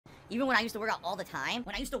Even when I used to work out all the time,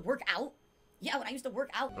 when I used to work out, when I used to work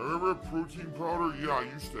out. Ever have protein powder? Yeah, I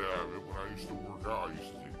used to have it. When I used to work out, I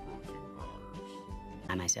used to take protein powders.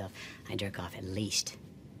 I myself, I jerk off at least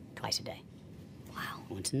twice a day. Wow.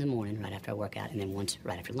 Once in the morning, right after I work out, and then once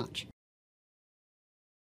right after lunch.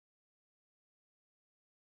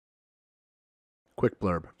 Quick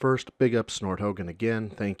blurb. First, big up SnortHogan again,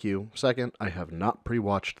 thank you. Second, I have not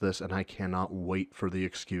pre-watched this and I cannot wait for the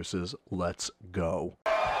excuses. Let's go.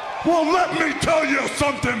 Well, let me tell you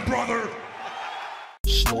something, brother!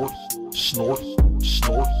 SnortHogan.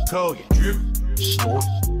 Drip.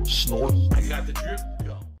 Snort. I got the drip.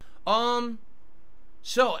 Go.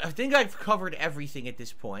 So I think I've covered everything at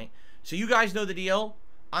this point. So you guys know the deal.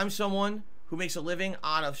 I'm someone who makes a living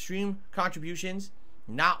out of stream contributions,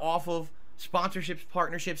 not off of sponsorships,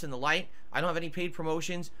 partnerships, and the like. I don't have any paid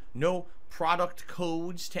promotions, no product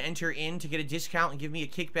codes to enter in to get a discount and give me a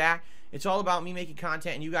kickback. It's all about me making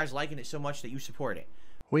content and you guys liking it so much that you support it.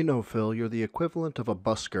 We know, Phil, you're the equivalent of a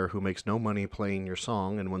busker who makes no money playing your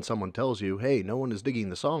song, and when someone tells you, hey, no one is digging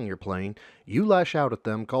the song you're playing, you lash out at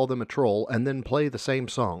them, call them a troll, and then play the same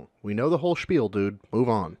song. We know the whole spiel, dude. Move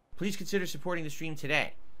on. Please consider supporting the stream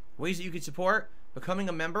today. Ways that you can support: becoming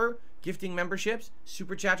a member, gifting memberships,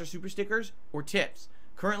 super chats or super stickers, or tips.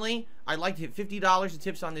 Currently, I'd like to hit $50 of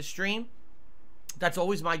tips on this stream. That's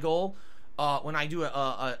always my goal when I do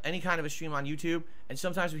any kind of a stream on YouTube, and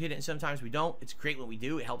sometimes we hit it and sometimes we don't. It's great when we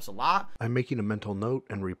do. It helps a lot. I'm making a mental note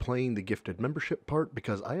and replaying the gifted membership part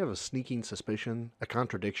because I have a sneaking suspicion a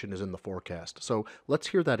contradiction is in the forecast. So let's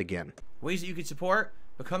hear that again. Ways that you can support: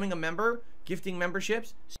 becoming a member, gifting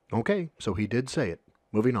memberships. Okay, so he did say it.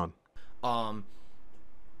 Moving on.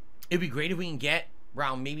 It'd be great if we can get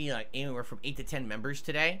around maybe like anywhere from 8 to 10 members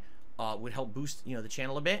today. Would help boost, the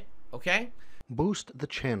channel a bit. Okay? Boost the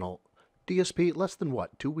channel. DSP, less than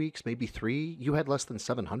what, 2 weeks, maybe 3? You had less than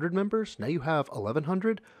 700 members? Now you have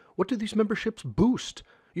 1,100? What do these memberships boost?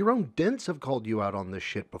 Your own dents have called you out on this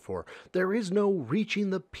shit before. There is no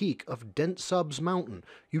reaching the peak of Dent Subs Mountain.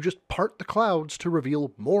 You just part the clouds to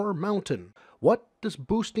reveal more mountain. What does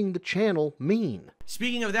boosting the channel mean?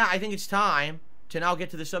 Speaking of that, I think it's time to now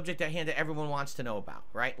get to the subject at hand that everyone wants to know about,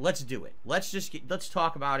 right? Let's do it. Let's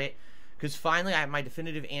talk about it, because finally I have my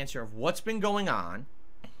definitive answer of what's been going on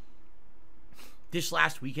this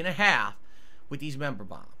last week and a half with these member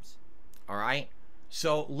bombs. All right?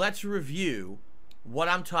 So let's review what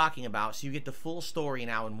I'm talking about so you get the full story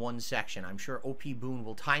now in one section. I'm sure OP Boone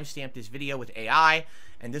will timestamp this video with AI,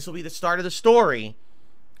 and this will be the start of the story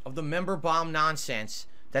of the member bomb nonsense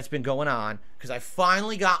that's been going on, because I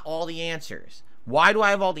finally got all the answers. Why do I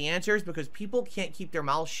have all the answers? Because people can't keep their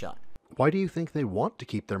mouths shut. Why do you think they want to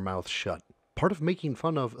keep their mouths shut? Part of making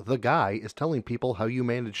fun of the guy is telling people how you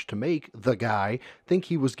managed to make the guy think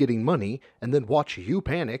he was getting money and then watch you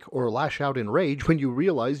panic or lash out in rage when you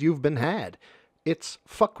realize you've been had. It's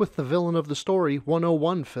fuck with the villain of the story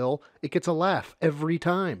 101, Phil. It gets a laugh every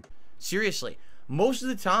time. Seriously, most of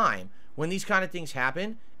the time when these kind of things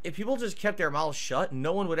happen, if people just kept their mouths shut,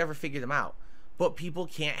 no one would ever figure them out. But people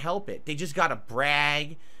can't help it. They just gotta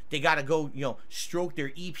brag. They gotta go, stroke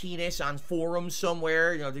their e-penis on forums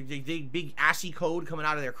somewhere. The big ASCII code coming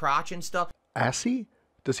out of their crotch and stuff. ASCII?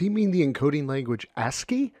 Does he mean the encoding language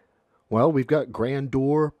ASCII? Well, we've got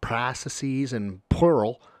grandeur, processes, and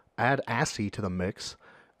plural. Add ASCII to the mix.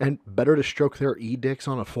 And better to stroke their e-dicks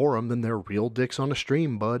on a forum than their real dicks on a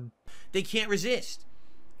stream, bud. They can't resist.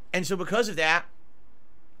 And so because of that,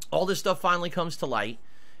 all this stuff finally comes to light.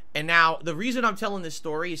 And now, the reason I'm telling this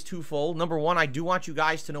story is twofold. Number one, I do want you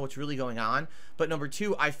guys to know what's really going on. But number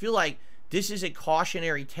two, I feel like this is a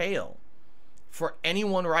cautionary tale for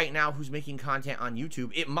anyone right now who's making content on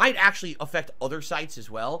YouTube. It might actually affect other sites as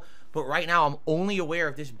well. But right now, I'm only aware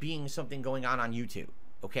of this being something going on YouTube.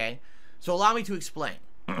 Okay? So allow me to explain.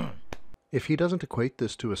 If he doesn't equate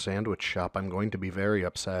this to a sandwich shop, I'm going to be very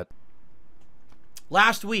upset.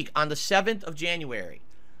 Last week, on the 7th of January,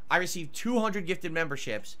 I received 200 gifted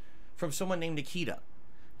memberships from someone named Nikita.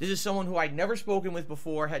 This is someone who I'd never spoken with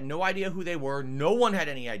before, had no idea who they were. No one had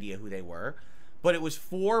any idea who they were. But it was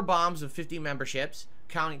 4 bombs of 50 memberships,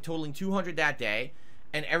 totaling 200 that day.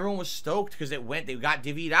 And everyone was stoked because they got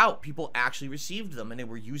divvied out. People actually received them, and they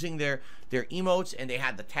were using their emotes, and they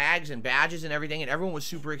had the tags and badges and everything, and everyone was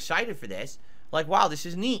super excited for this. Like, wow, this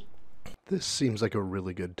is neat. This seems like a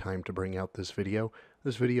really good time to bring out this video.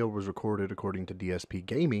 This video was recorded, according to DSP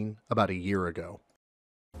Gaming, about a year ago.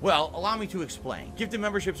 Well, allow me to explain. Gifted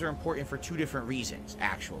memberships are important for 2 different reasons,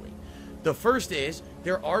 actually. The first is,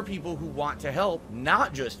 there are people who want to help,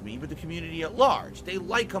 not just me, but the community at large. They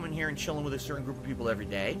like coming here and chilling with a certain group of people every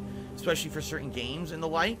day, especially for certain games and the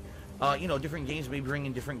like. you know, different games may bring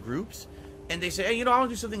in different groups. And they say, hey, you know, I want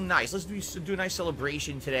to do something nice. Let's do a nice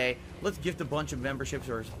celebration today. Let's gift a bunch of memberships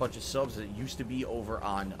or a bunch of subs that used to be over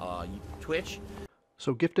on Twitch.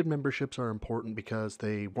 So gifted memberships are important because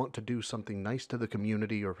they want to do something nice to the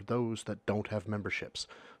community or those that don't have memberships.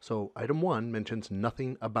 So item 1 mentions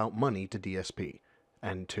nothing about money to DSP.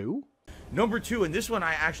 And 2? Number 2, and this one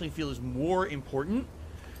I actually feel is more important,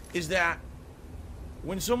 is that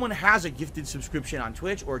when someone has a gifted subscription on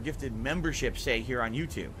Twitch or a gifted membership, say, here on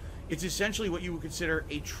YouTube, it's essentially what you would consider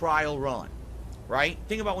a trial run, right?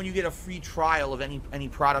 Think about when you get a free trial of any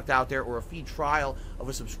product out there, or a free trial of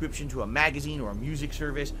a subscription to a magazine or a music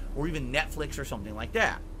service or even Netflix or something like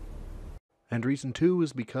that. And reason 2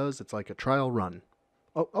 is because it's like a trial run.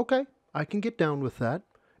 Oh, okay, I can get down with that.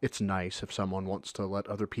 It's nice if someone wants to let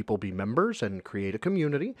other people be members and create a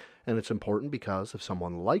community, and it's important because if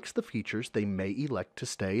someone likes the features, they may elect to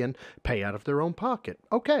stay and pay out of their own pocket.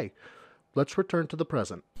 Okay, let's return to the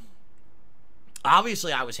present.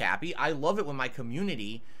 Obviously, I was happy. I love it when my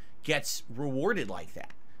community gets rewarded like that.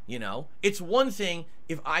 You know, it's one thing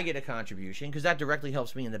if I get a contribution, because that directly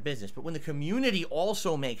helps me in the business. But when the community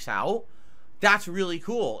also makes out, that's really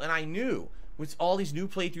cool. And I knew with all these new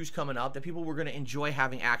playthroughs coming up that people were going to enjoy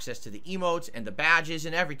having access to the emotes and the badges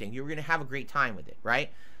and everything. You were going to have a great time with it,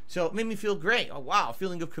 right? So it made me feel great. Oh, wow,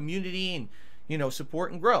 feeling of community and, you know,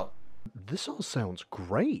 support and growth. This all sounds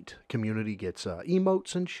great. Community gets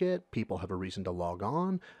emotes and shit. People have a reason to log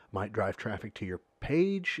on. Might drive traffic to your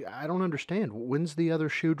page. I don't understand. When's the other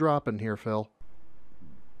shoe dropping here, Phil?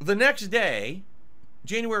 The next day,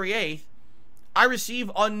 January 8th, I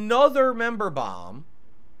receive another member bomb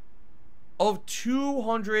of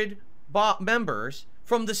 200 members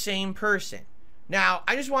from the same person. Now,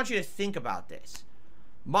 I just want you to think about this.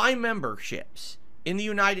 My memberships in the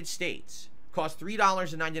United States cost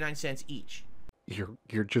 $3.99 each.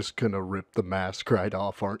 You're just gonna rip the mask right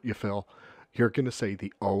off, aren't you, Phil? You're gonna say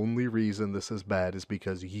the only reason this is bad is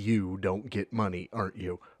because you don't get money, aren't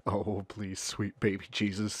you? Oh, please, sweet baby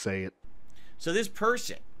Jesus, say it. So this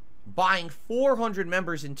person buying 400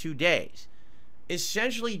 members in 2 days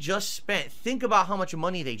essentially just spent, think about how much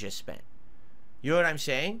money they just spent. You know what I'm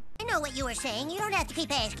saying? I know what you were saying. You don't have to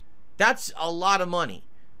keep asking. That's a lot of money.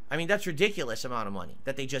 I mean, that's ridiculous amount of money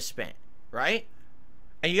that they just spent, right?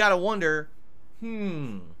 And you gotta wonder,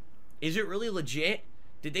 is it really legit?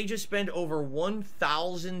 Did they just spend over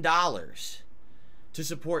 $1,000 to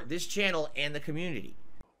support this channel and the community?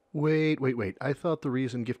 Wait. I thought the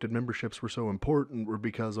reason gifted memberships were so important were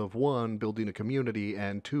because of 1, building a community,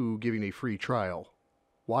 and 2, giving a free trial.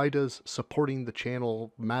 Why does supporting the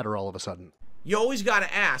channel matter all of a sudden? You always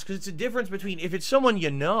gotta ask, because it's a difference between if it's someone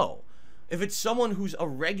you know, if it's someone who's a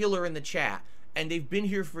regular in the chat, and they've been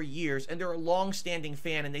here for years, and they're a long-standing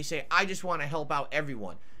fan, and they say, I just want to help out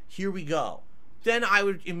everyone. Here we go. Then I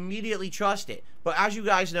would immediately trust it. But as you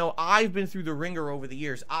guys know, I've been through the ringer over the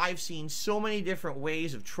years. I've seen so many different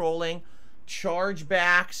ways of trolling,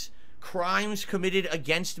 chargebacks, crimes committed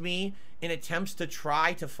against me in attempts to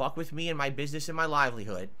try to fuck with me and my business and my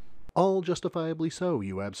livelihood. All justifiably so,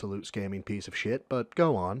 you absolute scamming piece of shit, but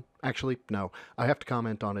go on. Actually, no, I have to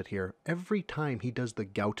comment on it here. Every time he does the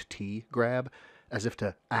gout tea grab, as if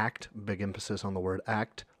to act, big emphasis on the word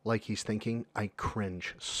act, like he's thinking, I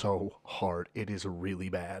cringe so hard. It is really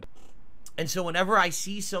bad. And so whenever I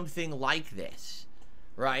see something like this,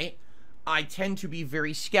 right, I tend to be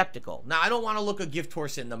very skeptical. Now, I don't want to look a gift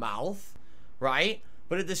horse in the mouth, right?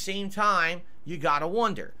 But at the same time, you gotta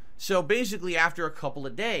wonder. So basically, after a couple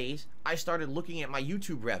of days, I started looking at my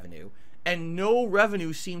YouTube revenue, and no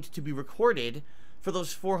revenue seemed to be recorded for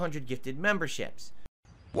those 400 gifted memberships.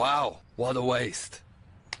 Wow, what a waste.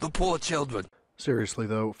 The poor children. Seriously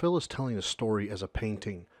though, Phil is telling a story as a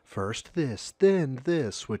painting. First this, then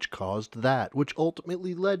this, which caused that, which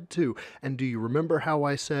ultimately led to. And do you remember how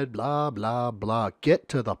I said blah, blah, blah? Get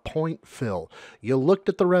to the point, Phil. You looked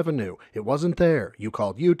at the revenue. It wasn't there. You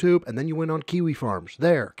called YouTube, and then you went on Kiwi Farms.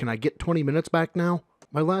 There. Can I get 20 minutes back now?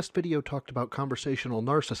 My last video talked about conversational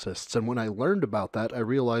narcissists, and when I learned about that, I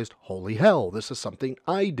realized, holy hell, this is something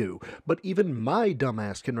I do. But even my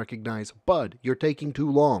dumbass can recognize, Bud, you're taking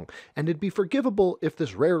too long. And it'd be forgivable if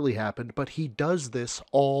this rarely happened, but he does this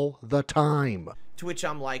all the time. To which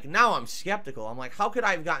I'm like, now I'm skeptical. I'm like, how could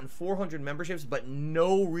I have gotten 400 memberships but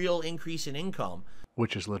no real increase in income?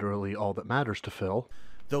 Which is literally all that matters to Phil.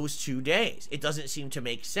 Those 2 days. It doesn't seem to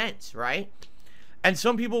make sense, right? And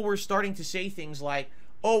some people were starting to say things like,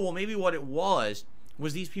 oh, well, maybe what it was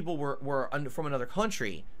these people were from another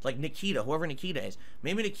country, like Nikita, whoever Nikita is.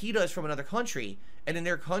 Maybe Nikita is from another country, and in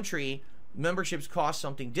their country, memberships cost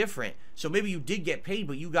something different. So maybe you did get paid,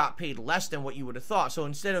 but you got paid less than what you would have thought. So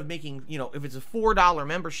instead of making, you know, if it's a $4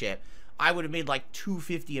 membership, I would have made like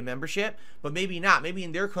 $2.50 a membership, but maybe not. Maybe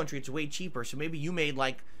in their country it's way cheaper. So maybe you made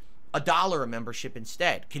like $1 a membership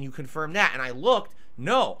instead. Can you confirm that? And I looked.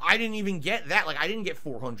 No, I didn't even get that. Like, I didn't get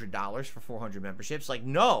 $400 for 400 memberships. Like,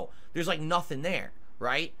 no, there's like nothing there,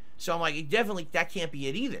 right? So I'm like, it definitely, that can't be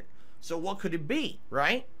it either. So what could it be,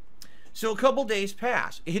 right? So a couple days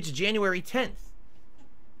pass. It hits January 10th.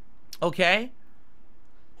 Okay?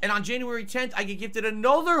 And on January 10th, I get gifted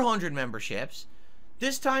another 100 memberships.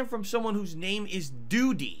 This time from someone whose name is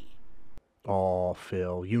Duty. Oh,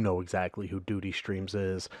 Phil, you know exactly who Duty Streams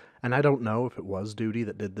is. And I don't know if it was Duty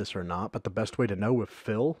that did this or not, but the best way to know if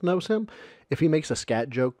Phil knows him, if he makes a scat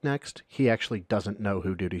joke next, he actually doesn't know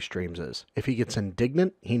who Duty Streams is. If he gets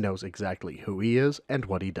indignant, he knows exactly who he is and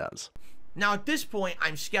what he does. Now, at this point,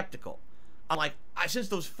 I'm skeptical. I'm like, since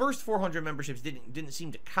those first 400 memberships didn't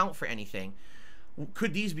seem to count for anything,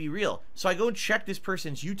 could these be real? So I go and check this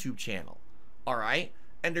person's YouTube channel, all right?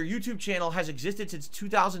 And their YouTube channel has existed since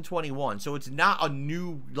 2021, so it's not a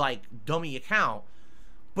new, like, dummy account,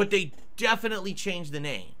 but they definitely changed the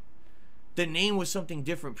name. The name was something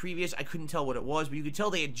different previous. I couldn't tell what it was, but you could tell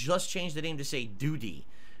they had just changed the name to say Duty.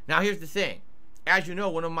 Now, here's the thing. As you know,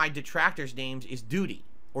 one of my detractors' names is Duty,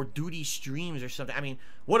 or Duty Streams or something. I mean,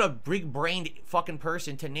 what a big-brained fucking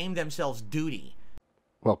person to name themselves Duty.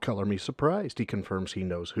 Well, color me surprised. He confirms he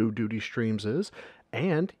knows who Duty Streams is,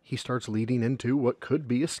 and he starts leading into what could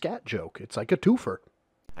be a scat joke. It's like a twofer.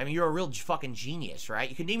 I mean, you're a real fucking genius, right?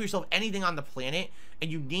 You can name yourself anything on the planet, and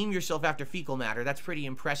you name yourself after fecal matter. That's pretty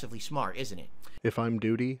impressively smart, isn't it? If I'm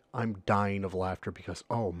Duty, I'm dying of laughter because,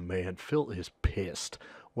 oh man, Phil is pissed.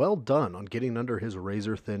 Well done on getting under his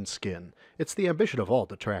razor-thin skin. It's the ambition of all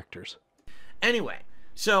detractors. Anyway,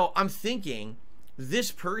 so I'm thinking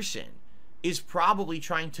this person is probably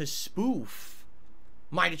trying to spoof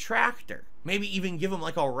my detractor. Maybe even give him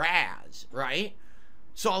like a razz, right?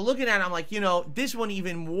 So I'm looking at it, I'm like, you know, this one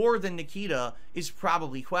even more than Nikita is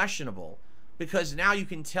probably questionable. Because now you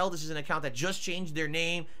can tell this is an account that just changed their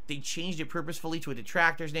name. They changed it purposefully to a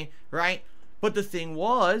detractor's name, right? But the thing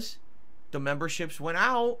was, the memberships went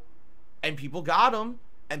out, and people got them,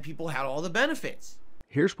 and people had all the benefits.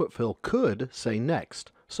 Here's what Phil could say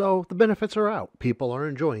next. So, the benefits are out. People are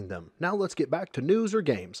enjoying them. Now let's get back to news or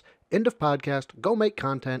games. End of podcast, go make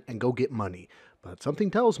content, and go get money. But something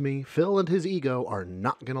tells me Phil and his ego are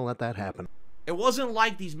not going to let that happen. It wasn't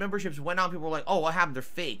like these memberships went out, people were like, oh, what happened? They're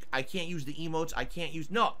fake. I can't use the emotes. I can't use...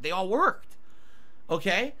 No, they all worked.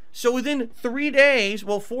 Okay? So within 3 days,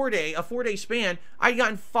 well, a 4-day span, I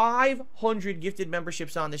gotten 500 gifted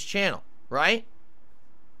memberships on this channel, right?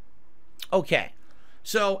 Okay.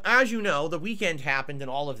 So, as you know, the weekend happened and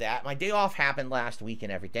all of that. My day off happened last week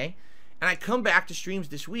and everything. And I come back to streams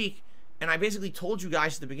this week, and I basically told you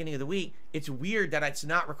guys at the beginning of the week, it's weird that it's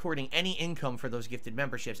not recording any income for those gifted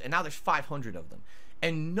memberships. And now there's 500 of them.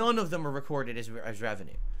 And none of them are recorded as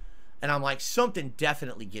revenue. And I'm like, something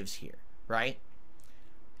definitely gives here, right?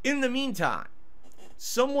 In the meantime,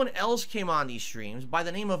 someone else came on these streams by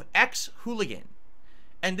the name of X-Hooligan.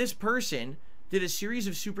 And this person did a series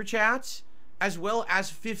of super chats as well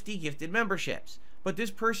as 50 gifted memberships. But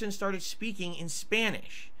this person started speaking in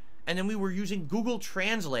Spanish. And then we were using Google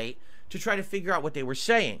Translate to try to figure out what they were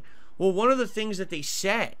saying. Well, one of the things that they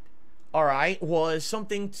said, all right, was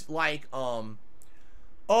something like, oh,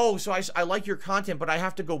 so I like your content, but I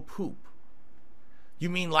have to go poop. You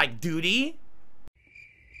mean like Duty?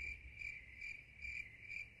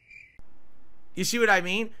 You see what I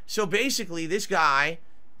mean? So basically, this guy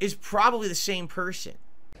is probably the same person.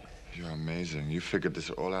 You're amazing. You figured this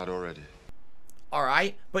all out already. All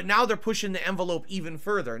right, but now they're pushing the envelope even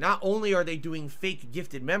further. Not only are they doing fake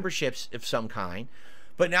gifted memberships of some kind,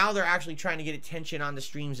 but now they're actually trying to get attention on the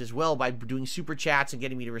streams as well by doing super chats and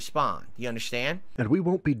getting me to respond. Do you understand? And we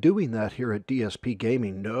won't be doing that here at DSP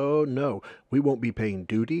Gaming. No. We won't be paying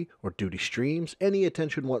Duty or Duty Streams any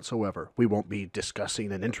attention whatsoever. We won't be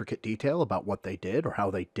discussing in intricate detail about what they did or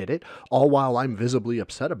how they did it, all while I'm visibly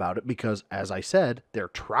upset about it because, as I said, they're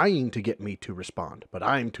trying to get me to respond, but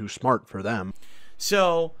I'm too smart for them.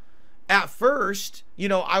 So, at first, you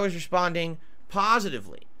know, I was responding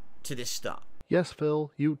positively to this stuff. Yes,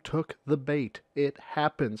 Phil, you took the bait. It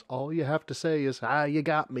happens. All you have to say is, you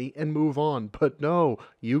got me, and move on. But no,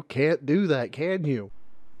 you can't do that, can you?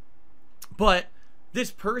 But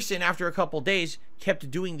this person, after a couple days,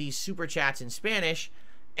 kept doing these super chats in Spanish,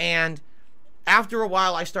 and after a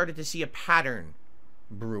while, I started to see a pattern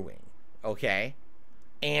brewing, okay?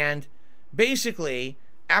 And basically,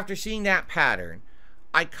 after seeing that pattern,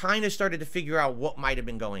 I kind of started to figure out what might have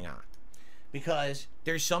been going on. because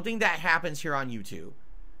there's something that happens here on YouTube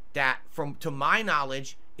that, to my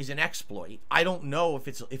knowledge, is an exploit. I don't know if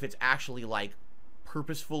it's actually like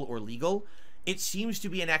purposeful or legal. It seems to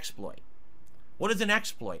be an exploit. What is an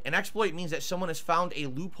exploit? An exploit means that someone has found a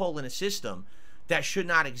loophole in a system that should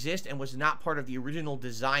not exist and was not part of the original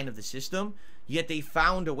design of the system, yet they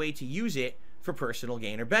found a way to use it for personal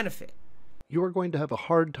gain or benefit. You are going to have a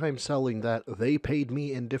hard time selling that they paid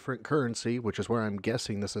me in different currency, which is where I'm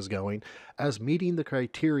guessing this is going, as meeting the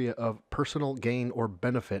criteria of personal gain or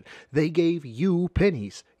benefit. They gave you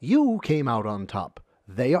pennies. You came out on top.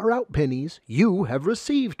 They are out pennies. You have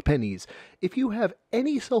received pennies. If you have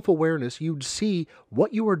any self-awareness, you'd see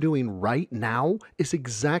what you are doing right now is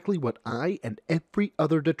exactly what I and every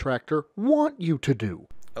other detractor want you to do.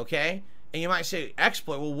 Okay? And you might say,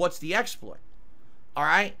 exploit. Well, what's the exploit? All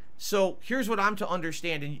right? So here's what I'm to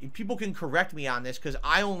understand, and people can correct me on this because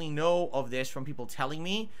I only know of this from people telling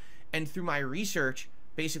me and through my research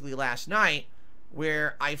basically last night,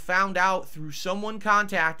 where I found out through someone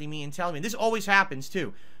contacting me and telling me. This always happens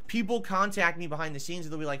too. People contact me behind the scenes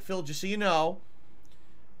and they'll be like, Phil, just so you know,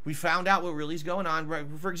 we found out what really is going on.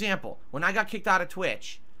 For example, when I got kicked out of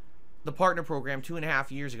Twitch, the partner program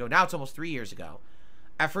 2.5 years ago, now it's almost 3 years ago.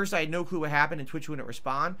 At first, I had no clue what happened and Twitch wouldn't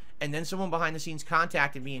respond. And then someone behind the scenes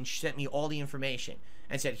contacted me and sent me all the information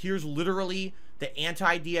and said, here's literally the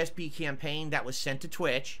anti-DSP campaign that was sent to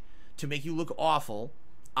Twitch to make you look awful.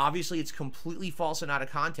 Obviously, it's completely false and out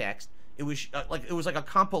of context. It was like a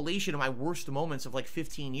compilation of my worst moments of like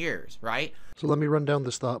 15 years, right? So let me run down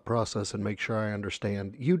this thought process and make sure I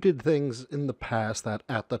understand. You did things in the past that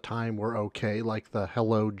at the time were okay, like the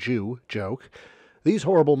hello Jew joke. These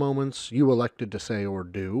horrible moments you elected to say or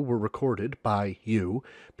do were recorded by you.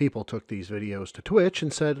 People took these videos to Twitch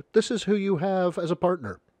and said, this is who you have as a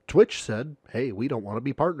partner. Twitch said, hey, we don't want to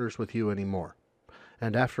be partners with you anymore.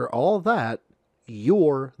 And after all that,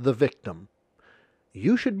 you're the victim.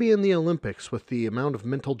 You should be in the Olympics with the amount of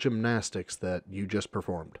mental gymnastics that you just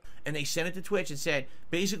performed. And they sent it to Twitch and said,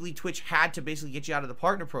 basically, Twitch had to basically get you out of the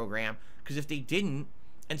partner program, because if they didn't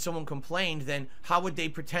and someone complained, then how would they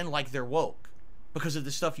pretend like they're woke? Because of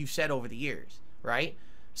the stuff you've said over the years, right?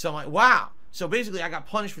 So I'm like, wow. So basically, I got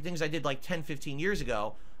punished for things I did like 10, 15 years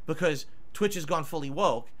ago because Twitch has gone fully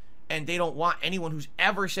woke, and they don't want anyone who's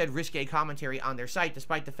ever said risque commentary on their site,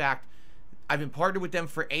 despite the fact I've been partnered with them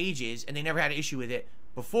for ages, and they never had an issue with it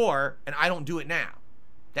before, and I don't do it now.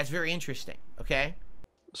 That's very interesting, okay?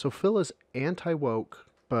 So Phil is anti-woke,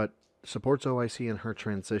 but supports OIC in her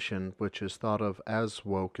transition, which is thought of as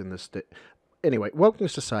woke in this day. Anyway,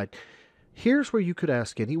 wokeness aside, here's where you could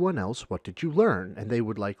ask anyone else, what did you learn? And they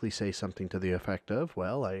would likely say something to the effect of,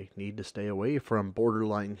 well, I need to stay away from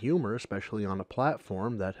borderline humor, especially on a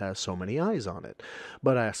platform that has so many eyes on it.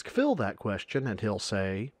 But ask Phil that question, and he'll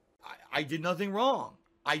say, I did nothing wrong.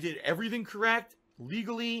 I did everything correct,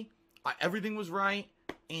 legally, everything was right,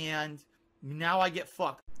 and now I get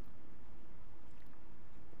fucked.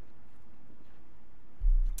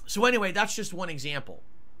 So anyway, that's just one example.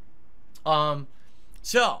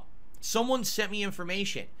 So someone sent me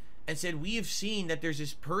information and said, we have seen that there's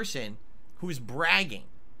this person who is bragging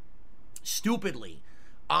stupidly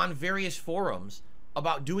on various forums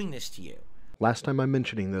about doing this to you. Last time I'm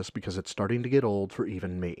mentioning this because it's starting to get old for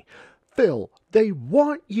even me. Phil, they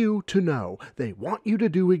want you to know. They want you to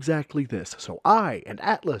do exactly this. So I, and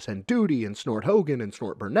Atlas, and Duty, and SnortHogan, and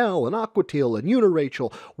Snort Burnell, and Aquatil, and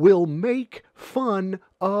Unirachel will make fun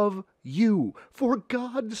of you. For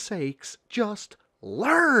God's sakes, just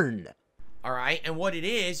learn. All right, and what it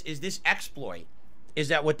is this exploit is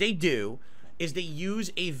that what they do is they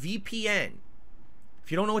use a VPN.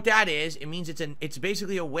 If you don't know what that is, it means it's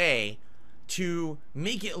basically a way to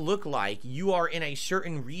make it look like you are in a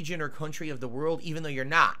certain region or country of the world, even though you're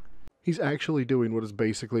not. He's actually doing what is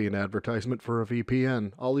basically an advertisement for a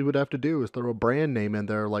VPN. All he would have to do is throw a brand name in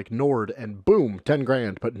there like Nord and boom, 10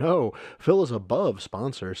 grand. But no, Phil is above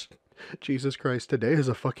sponsors. Jesus Christ, today is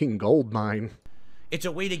a fucking gold mine. It's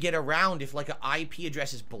a way to get around if like an IP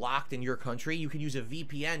address is blocked in your country, you can use a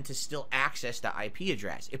VPN to still access the IP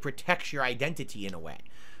address. It protects your identity in a way,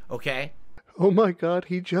 okay? Oh my God,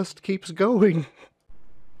 he just keeps going.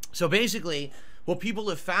 So basically, what people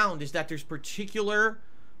have found is that there's particular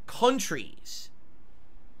countries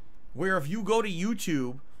where if you go to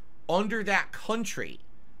YouTube under that country,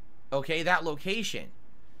 okay, that location,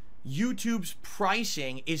 YouTube's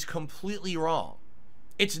pricing is completely wrong.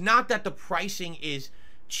 It's not that the pricing is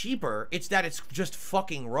cheaper, it's that it's just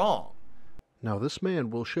fucking wrong. Now this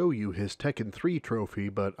man will show you his Tekken 3 trophy,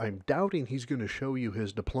 but I'm doubting he's going to show you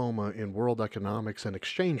his diploma in world economics and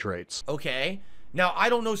exchange rates. Okay, Now, I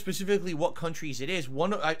don't know specifically what countries it is.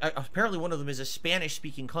 Apparently one of them is a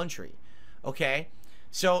Spanish-speaking country, okay?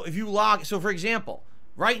 So if you so for example,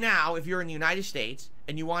 right now, if you're in the United States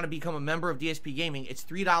and you want to become a member of DSP Gaming, it's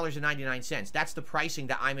 $3.99. That's the pricing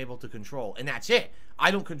that I'm able to control, and that's it.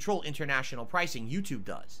 I don't control international pricing. YouTube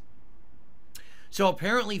does. So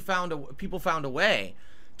apparently people found a way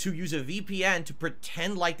to use a VPN to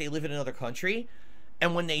pretend like they live in another country,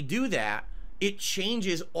 and when they do that, it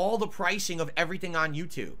changes all the pricing of everything on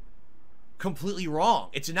YouTube. Completely wrong.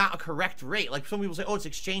 It's not a correct rate. Like some people say, oh, it's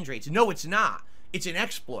exchange rates. No, it's not. It's an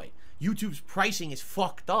exploit. YouTube's pricing is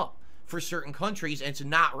fucked up for certain countries, and it's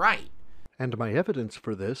not right. And my evidence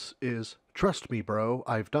for this is, trust me, bro,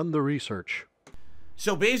 I've done the research.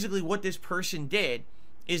 So basically what this person did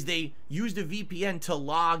is they used a VPN to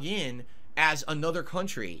log in as another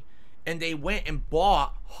country, and they went and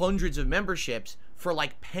bought hundreds of memberships for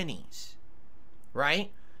like pennies.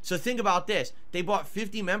 Right? So think about this. They bought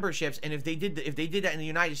 50 memberships, and if they did that in the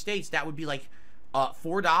United States, that would be like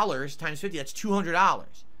 $4 times 50. That's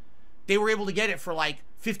 $200. They were able to get it for like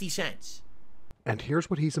 50 cents. And here's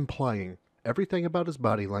what he's implying. Everything about his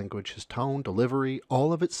body language, his tone, delivery,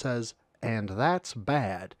 all of it says, and that's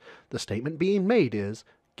bad. The statement being made is,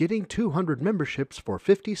 getting 200 memberships for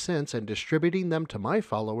 50 cents and distributing them to my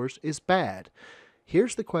followers is bad.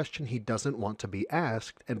 Here's the question he doesn't want to be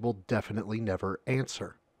asked and will definitely never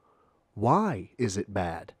answer. Why is it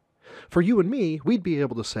bad? For you and me, we'd be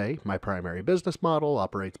able to say, my primary business model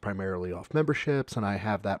operates primarily off memberships, and I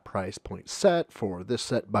have that price point set for this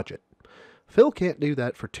set budget. Phil can't do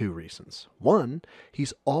that for two reasons. One,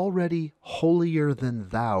 he's already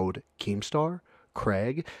holier-than-thou'd Keemstar,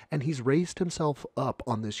 Craig, and he's raised himself up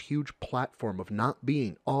on this huge platform of not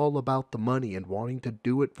being all about the money and wanting to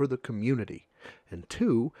do it for the community. And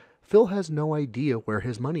two, Phil has no idea where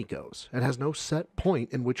his money goes and has no set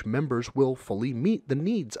point in which members will fully meet the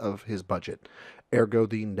needs of his budget, ergo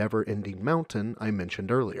the never-ending mountain I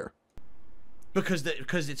mentioned earlier. Because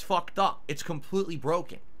it's fucked up. It's completely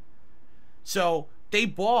broken. So they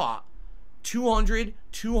bought 200,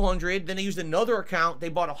 then they used another account, they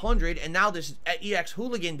bought 100, and now this EX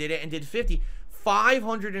Hooligan did it and did 50.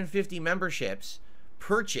 550 memberships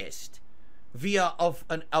purchased via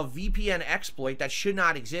a VPN exploit that should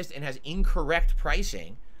not exist and has incorrect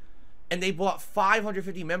pricing, and they bought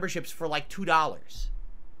 550 memberships for like $2.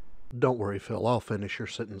 Don't worry, Phil, I'll finish your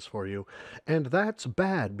sentence for you. And that's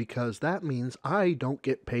bad because that means I don't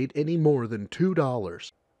get paid any more than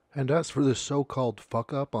 $2. And as for this so-called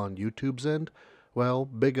fuck-up on YouTube's end, well,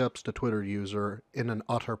 big ups to Twitter user in an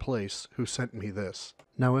utter place who sent me this.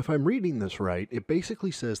 Now, if I'm reading this right, it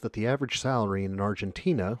basically says that the average salary in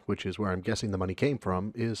Argentina, which is where I'm guessing the money came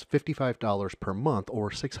from, is $55 per month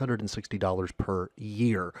or $660 per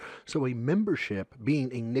year. So a membership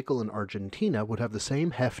being a nickel in Argentina would have the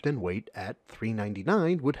same heft and weight at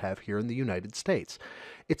 $3.99 would have here in the United States.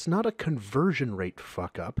 It's not a conversion rate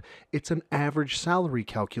fuck-up. It's an average salary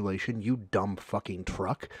calculation, you dumb fucking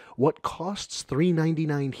truck. What costs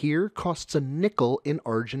 $3.99 here costs a nickel in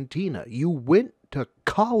Argentina. You went to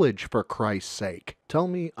college, for Christ's sake. Tell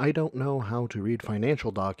me I don't know how to read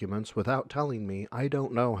financial documents without telling me I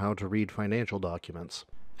don't know how to read financial documents.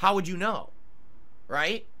 How would you know?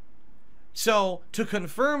 Right? So, to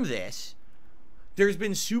confirm this, there's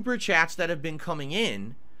been super chats that have been coming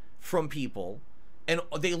in from people, and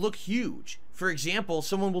they look huge. For example,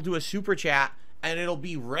 someone will do a super chat, and it'll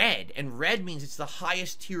be red, and red means it's the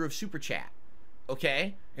highest tier of super chat.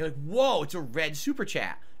 Okay? You're like, whoa, it's a red super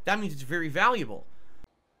chat. That means it's very valuable.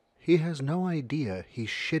 He has no idea he's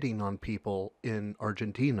shitting on people in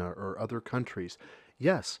Argentina or other countries.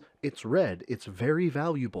 Yes, it's red. It's very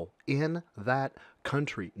valuable in that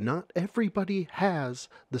country. Not everybody has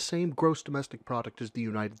the same gross domestic product as the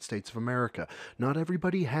United States of America. Not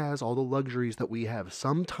everybody has all the luxuries that we have.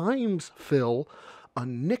 Sometimes, Phil, a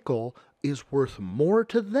nickel is worth more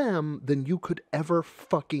to them than you could ever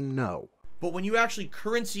fucking know. But when you actually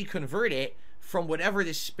currency convert it from whatever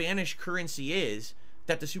this Spanish currency is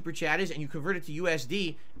that the super chat is, and you convert it to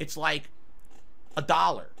USD, it's like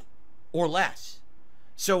 $1 or less.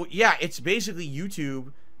 So yeah, it's basically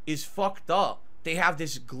YouTube is fucked up. They have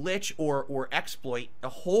this glitch or exploit, a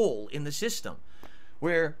hole in the system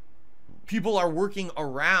where people are working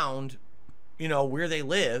around, you know, where they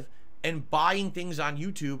live and buying things on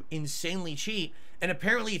YouTube insanely cheap. And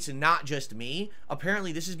apparently it's not just me.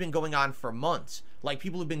 Apparently this has been going on for months. Like,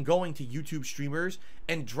 people have been going to YouTube streamers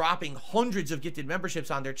and dropping hundreds of gifted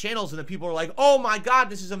memberships on their channels, and the people are like, oh my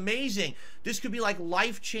god, this is amazing. This could be like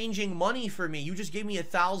life-changing money for me. You just gave me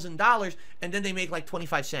 $1,000, and then they make like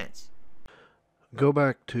 25 cents. Go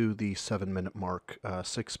back to the 7-minute mark,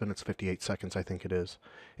 6 minutes 58 seconds, I think it is.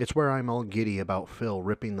 It's where I'm all giddy about Phil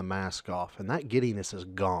ripping the mask off, and that giddiness is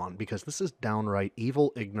gone because this is downright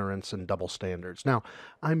evil ignorance and double standards. Now,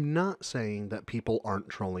 I'm not saying that people aren't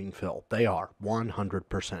trolling Phil. They are,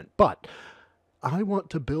 100%. But I want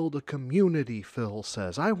to build a community, Phil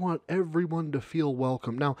says. I want everyone to feel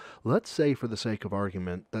welcome. Now, let's say for the sake of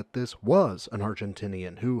argument that this was an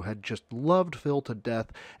Argentinian who had just loved Phil to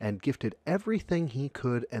death and gifted everything he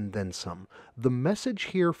could and then some. The message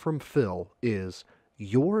here from Phil is,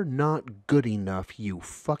 you're not good enough, you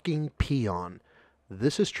fucking peon.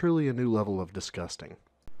 This is truly a new level of disgusting.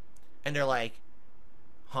 And they're like,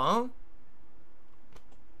 huh?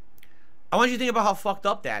 I want you to think about how fucked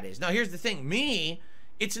up that is. Now, here's the thing. Me,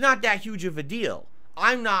 it's not that huge of a deal.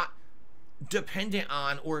 I'm not dependent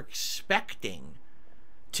on or expecting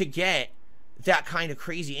to get that kind of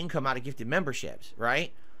crazy income out of gifted memberships,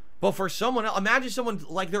 right? But for someone else, imagine someone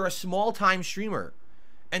like they're a small-time streamer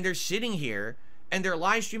and they're sitting here and they're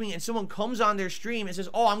live streaming and someone comes on their stream and says,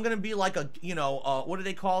 oh, I'm going to be like a, you know, what do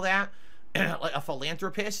they call that? Like a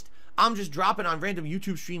philanthropist. I'm just dropping on random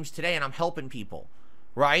YouTube streams today and I'm helping people,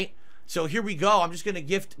 right? So here we go. I'm just going to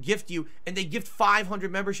gift you. And they gift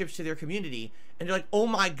 500 memberships to their community. And they're like, oh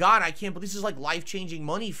my God, I can't believe this is like life-changing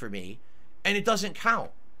money for me. And it doesn't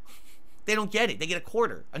count. They don't get it. They get a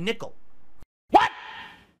quarter, a nickel. What?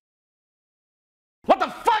 What the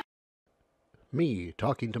fuck? Me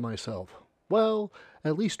talking to myself. Well,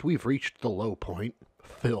 at least we've reached the low point.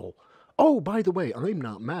 Phil. Oh, by the way, I'm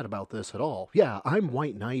not mad about this at all. Yeah, I'm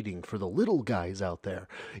white knighting for the little guys out there.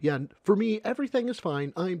 Yeah, for me, everything is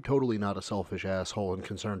fine. I'm totally not a selfish asshole and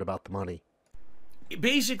concerned about the money.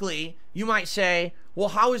 Basically, you might say, well,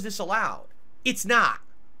 how is this allowed? It's not.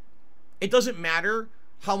 It doesn't matter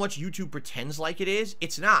how much YouTube pretends like it is.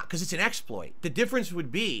 It's not, because it's an exploit. The difference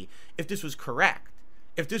would be if this was correct.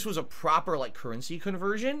 If this was a proper, like, currency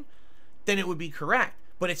conversion, then it would be correct.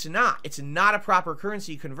 But it's not. It's not a proper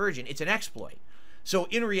currency conversion. It's an exploit. So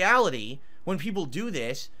in reality, when people do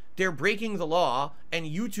this, they're breaking the law, and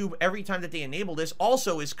YouTube, every time that they enable this,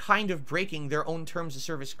 also is kind of breaking their own terms of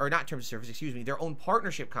service, or not terms of service, excuse me, their own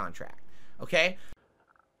partnership contract. Okay?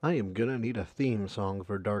 I am gonna need a theme song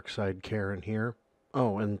for Darkside Karen here.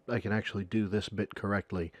 Oh, and I can actually do this bit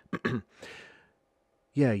correctly.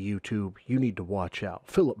 Yeah, YouTube, you need to watch out.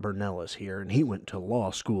 Philip Burnell is here, and he went to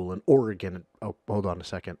law school in Oregon. Oh, hold on a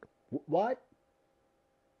second. What?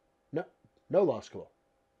 No law school.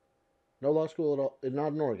 No law school at all? Not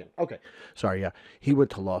in Oregon. Okay. Sorry, yeah. He went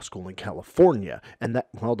to law school in California, and that...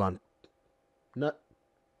 Hold on. Not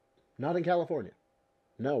in California.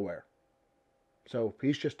 Nowhere. So,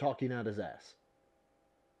 he's just talking out his ass.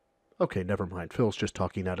 Okay, never mind. Phil's just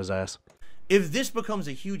talking out his ass. If this becomes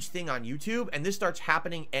a huge thing on YouTube and this starts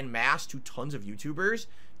happening en masse to tons of YouTubers,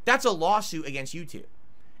 that's a lawsuit against YouTube.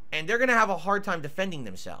 And they're going to have a hard time defending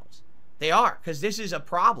themselves. They are, because this is a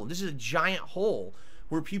problem. This is a giant hole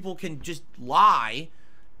where people can just lie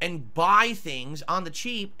and buy things on the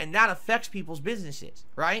cheap, and that affects people's businesses,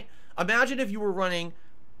 right? Imagine if you were running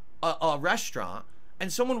a restaurant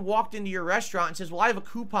and someone walked into your restaurant and says, well, I have a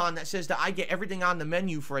coupon that says that I get everything on the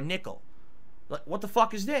menu for a nickel. Like, what the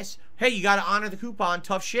fuck is this? Hey, you got to honor the coupon,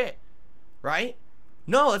 tough shit, right?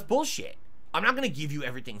 No, that's bullshit. I'm not going to give you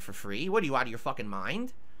everything for free. What are you, out of your fucking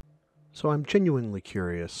mind? So I'm genuinely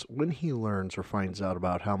curious, when he learns or finds out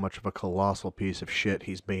about how much of a colossal piece of shit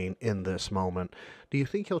he's being in this moment, do you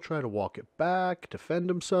think he'll try to walk it back, defend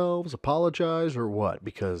himself, apologize, or what?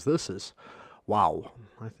 Because this is... wow.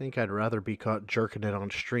 I think I'd rather be caught jerking it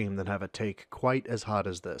on stream than have it take quite as hot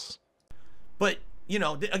as this. But... you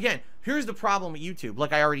know, again, here's the problem with YouTube.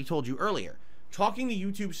 Like I already told you earlier, talking to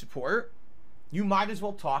YouTube support, you might as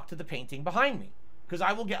well talk to the painting behind me, because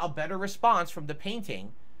I will get a better response from the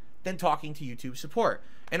painting than talking to YouTube support.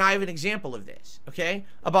 And I have an example of this, okay?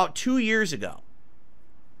 About 2 years ago,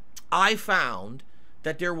 I found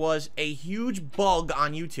that there was a huge bug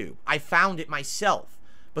on YouTube. I found it myself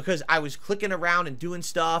because I was clicking around and doing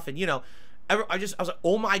stuff, and, you know, I was like,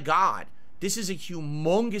 oh my God, this is a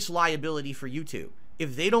humongous liability for YouTube.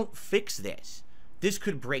 If they don't fix this, this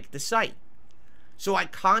could break the site. So I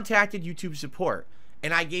contacted YouTube support,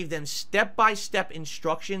 and I gave them step-by-step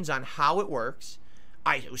instructions on how it works.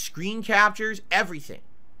 Screen captures, everything.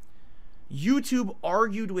 YouTube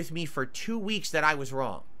argued with me for 2 weeks that I was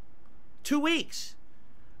wrong. 2 weeks.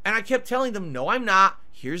 And I kept telling them, no, I'm not.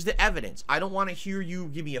 Here's the evidence. I don't want to hear you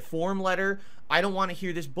give me a form letter. I don't want to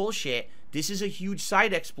hear this bullshit. This is a huge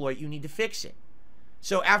site exploit. You need to fix it.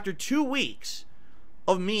 So after 2 weeks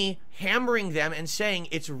of me hammering them and saying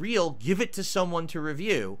it's real, give it to someone to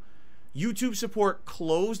review, YouTube support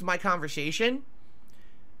closed my conversation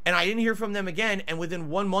And I didn't hear from them again, and within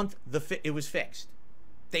 1 month, it was fixed.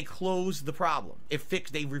 They closed the problem.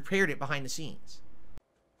 They repaired it behind the scenes.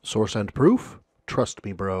 Source and proof? Trust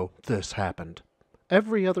me, bro, this happened.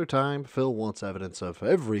 Every other time, Phil wants evidence of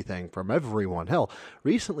everything from everyone. Hell,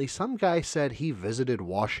 recently some guy said he visited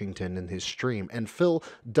Washington in his stream, and Phil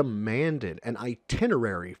demanded an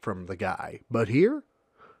itinerary from the guy. But here?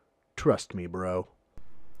 Trust me, bro.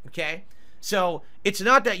 Okay? So, it's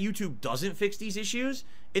not that YouTube doesn't fix these issues,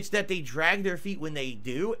 it's that they drag their feet when they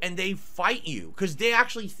do, and they fight you, because they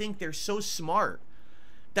actually think they're so smart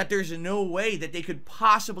that there's no way that they could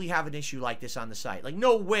possibly have an issue like this on the site. Like,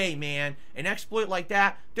 no way, man. An exploit like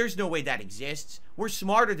that, there's no way that exists. We're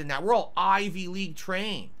smarter than that. We're all Ivy League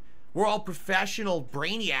trained. We're all professional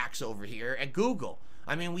brainiacs over here at Google.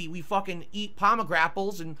 I mean, we fucking eat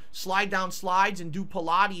pomegrapples and slide down slides and do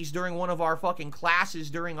Pilates during one of our fucking classes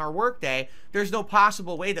during our workday. There's no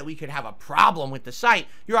possible way that we could have a problem with the site.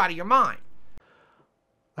 You're out of your mind.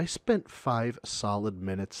 I spent 5 solid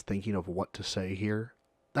minutes thinking of what to say here.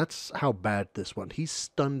 That's how bad this went. He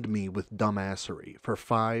stunned me with dumbassery for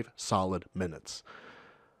 5 solid minutes.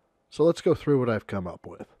 So let's go through what I've come up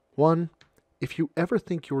with. 1. If you ever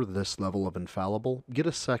think you're this level of infallible, get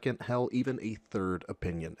a second, hell, even a third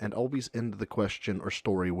opinion, and always end the question or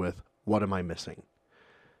story with, what am I missing?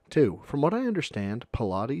 2. From what I understand,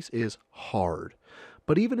 Pilates is hard.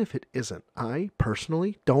 But even if it isn't, I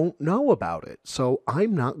personally don't know about it, so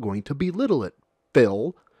I'm not going to belittle it.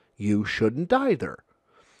 Phil, you shouldn't either.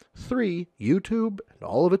 3, YouTube and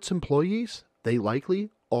all of its employees, they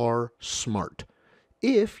likely are smart.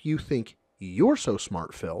 If you think you're so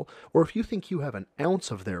smart, Phil, or if you think you have an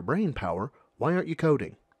ounce of their brain power, why aren't you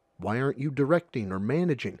coding? Why aren't you directing or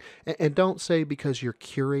managing? And don't say because you're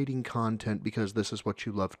curating content because this is what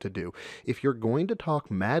you love to do. If you're going to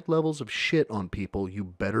talk mad levels of shit on people, you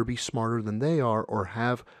better be smarter than they are or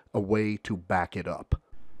have a way to back it up.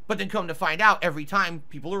 But then come to find out, every time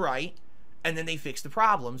people are right, and then they fix the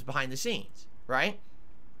problems behind the scenes, right?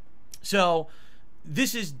 So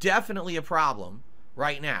this is definitely a problem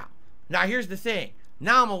right now. Now, here's the thing.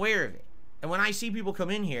 Now I'm aware of it. And when I see people come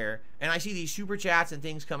in here and I see these super chats and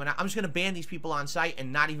things coming out, I'm just going to ban these people on site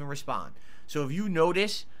and not even respond. So if you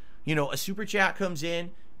notice, you know, a super chat comes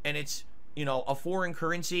in and it's, you know, a foreign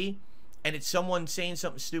currency and it's someone saying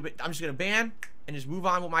something stupid, I'm just going to ban and just move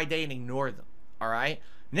on with my day and ignore them. All right?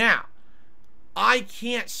 Now, I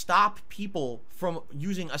can't stop people from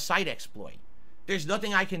using a site exploit. There's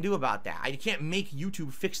nothing I can do about that. I can't make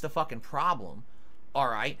YouTube fix the fucking problem. All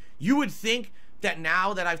right? You would think that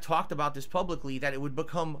now that I've talked about this publicly, that it would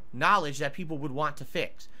become knowledge that people would want to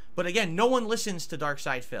fix. But again, no one listens to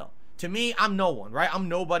Darkside Phil. To me, I'm no one, right? I'm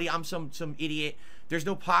nobody. I'm some idiot. There's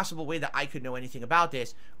no possible way that I could know anything about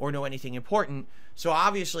this or know anything important. So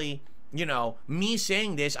obviously, you know, me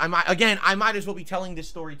saying this, I might as well be telling this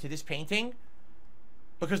story to this painting,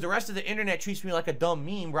 because the rest of the internet treats me like a dumb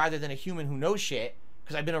meme rather than a human who knows shit,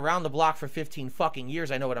 because I've been around the block for 15 fucking years.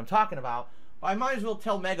 I know what I'm talking about. I might as well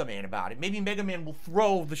tell Mega Man about it. Maybe Mega Man will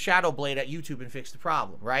throw the Shadow Blade at YouTube and fix the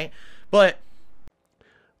problem, right? But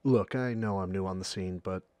look, I know I'm new on the scene,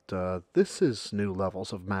 but this is new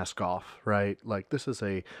levels of mask off, right? Like, this is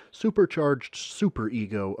a supercharged super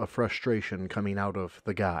ego of frustration coming out of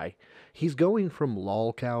the guy. He's going from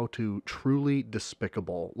lolcow to truly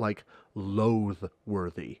despicable, like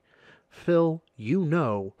loathe-worthy. Phil, you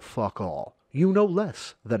know fuck all. You know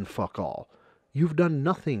less than fuck all. You've done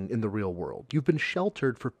nothing in the real world. You've been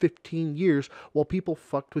sheltered for 15 years while people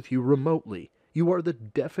fucked with you remotely. You are the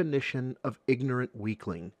definition of ignorant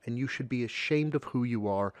weakling, and you should be ashamed of who you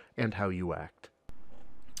are and how you act.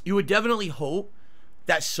 You would definitely hope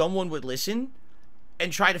that someone would listen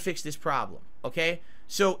and try to fix this problem, okay?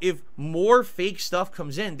 So if more fake stuff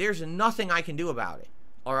comes in, there's nothing I can do about it,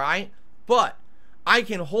 all right? But I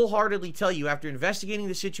can wholeheartedly tell you, after investigating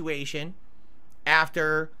the situation,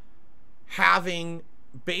 after having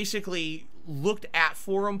basically looked at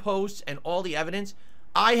forum posts and all the evidence,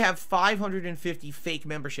 I have 550 fake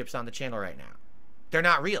memberships on the channel right now. They're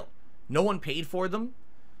not real. No one paid for them.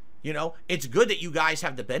 You know, it's good that you guys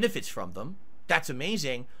have the benefits from them. That's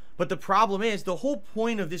amazing. But the problem is, the whole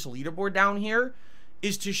point of this leaderboard down here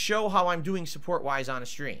is to show how I'm doing support-wise on a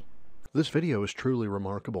stream. This video is truly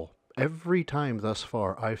remarkable. Every time thus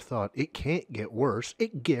far I've thought it can't get worse,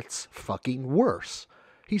 it gets fucking worse.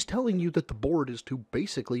 He's telling you that the board is to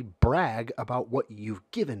basically brag about what you've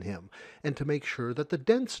given him, and to make sure that the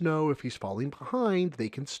dents know if he's falling behind, they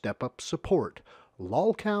can step up support.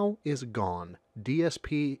 Lolcow is gone.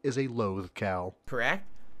 DSP is a loathe cow. Correct?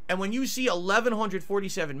 And when you see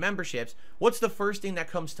 1,147 memberships, what's the first thing that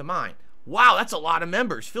comes to mind? wow, that's a lot of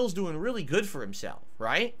members. Phil's doing really good for himself,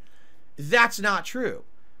 right? That's not true.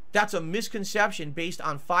 That's a misconception based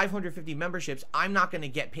on 550 memberships I'm not going to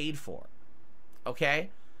get paid for. Okay?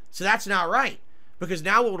 So that's not right. Because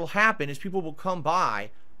now what will happen is people will come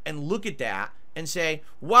by and look at that and say,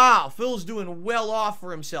 wow, Phil's doing well off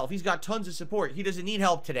for himself. He's got tons of support. He doesn't need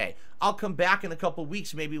help today. I'll come back in a couple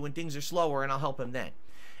weeks maybe when things are slower and I'll help him then.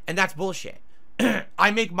 And that's bullshit. I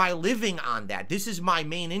make my living on that. This is my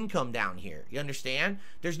main income down here. You understand?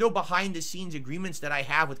 There's no behind the scenes agreements that I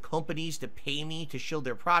have with companies to pay me to shield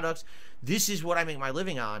their products. This is what I make my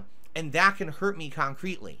living on. And that can hurt me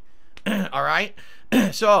concretely. All right?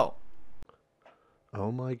 So.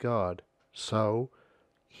 Oh my God. So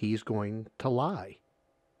he's going to lie.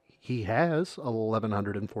 He has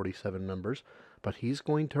 1,147 members, but he's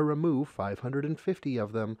going to remove 550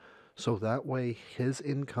 of them so that way his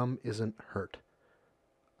income isn't hurt.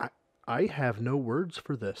 I have no words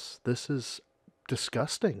for this. This is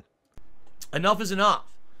disgusting. Enough is enough.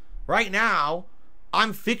 Right now,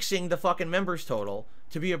 I'm fixing the fucking members total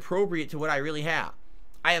to be appropriate to what I really have.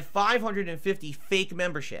 I have 550 fake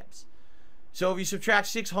memberships. So if you subtract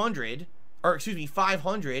 500,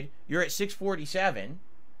 you're at 647.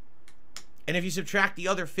 And if you subtract the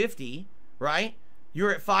other 50, right,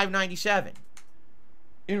 you're at 597.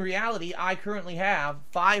 In reality, I currently have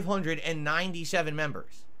 597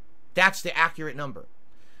 members. That's the accurate number.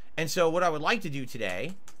 And so what I would like to do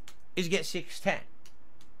today is get 610.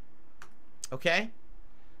 Okay?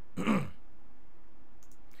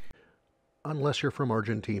 Unless you're from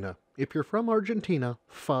Argentina. If you're from Argentina,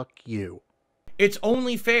 fuck you. It's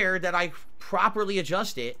only fair that I properly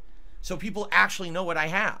adjust it so people actually know what I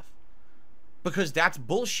have. Because that's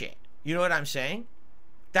bullshit. You know what I'm saying?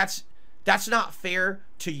 That's not fair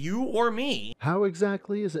to you or me. How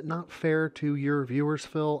exactly is it not fair to your viewers,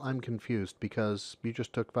 Phil? I'm confused because you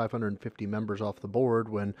just took 550 members off the board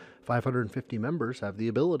when 550 members have the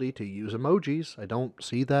ability to use emojis. I don't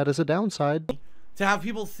see that as a downside. To have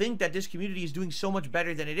people think that this community is doing so much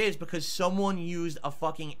better than it is because someone used a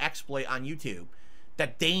fucking exploit on YouTube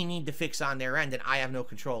that they need to fix on their end and I have no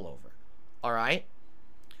control over. All right?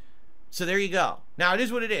 So there you go. Now, it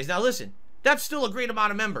is what it is. Now, listen. That's still a great amount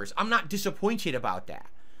of members. I'm not disappointed about that.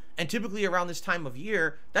 And typically around this time of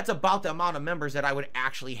year, that's about the amount of members that I would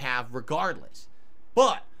actually have regardless.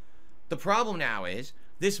 But the problem now is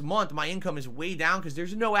this month my income is way down because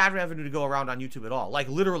there's no ad revenue to go around on YouTube at all. Like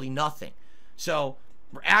literally nothing. So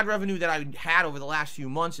ad revenue that I had over the last few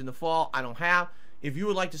months in the fall, I don't have. If you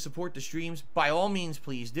would like to support the streams, by all means,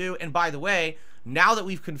 please do. And by the way, now that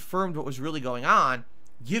we've confirmed what was really going on,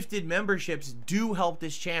 gifted memberships do help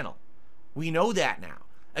this channel. We know that now,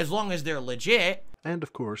 as long as they're legit. And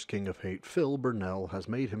of course, King of Hate Phil Burnell has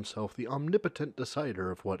made himself the omnipotent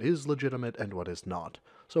decider of what is legitimate and what is not.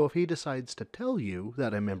 So if he decides to tell you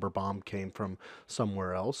that a member bomb came from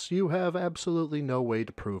somewhere else, you have absolutely no way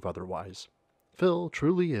to prove otherwise. Phil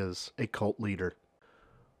truly is a cult leader.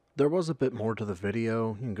 There was a bit more to the video.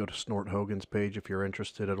 You can go to SnortHogan's page if you're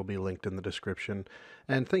interested. It'll be linked in the description.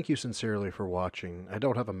 And thank you sincerely for watching. I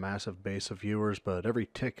don't have a massive base of viewers, but every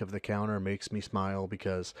tick of the counter makes me smile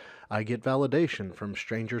because I get validation from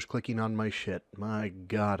strangers clicking on my shit. My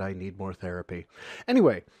God, I need more therapy.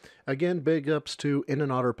 Anyway, again, big ups to In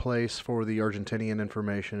and Otter Place for the Argentinian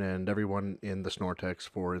information and everyone in the Snortex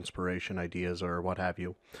for inspiration, ideas, or what have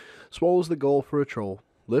you. Swole's the goal for a troll.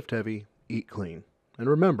 Lift heavy, eat clean. And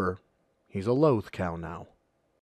remember, he's a loath cow now.